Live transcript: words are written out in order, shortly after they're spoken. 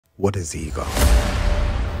What is ego?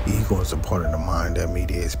 Ego is a part of the mind that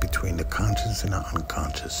mediates between the conscious and the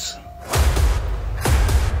unconscious.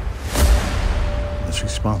 It's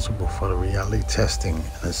responsible for the reality testing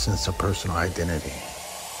and a sense of personal identity.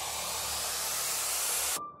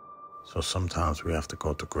 So sometimes we have to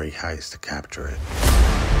go to great heights to capture it.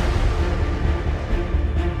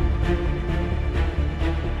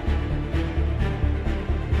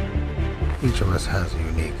 Each of us has a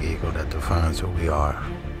unique ego that defines who we are.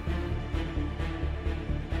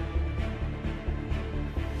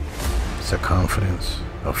 It's a confidence,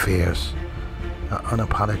 a fears, an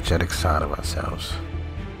unapologetic side of ourselves.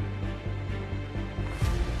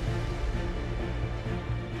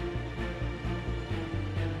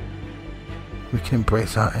 We can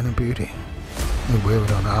embrace our inner beauty and wear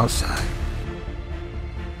it on the outside.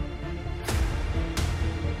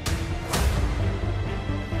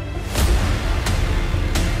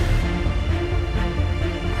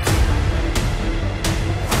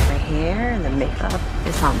 My hair and the makeup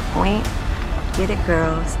is on point. Get it,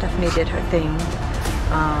 girl. Stephanie did her thing.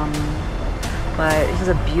 But it was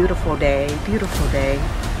a beautiful day,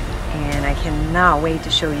 and I cannot wait to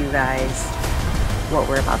show you guys what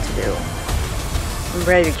we're about to do. We're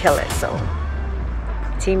ready to kill it, so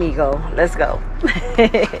Team Ego, let's go.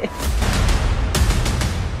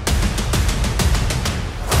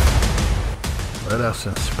 Let us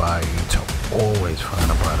inspire you to always find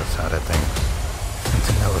the brighter side of things and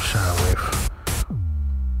to never shy away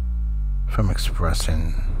from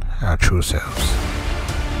expressing our true selves.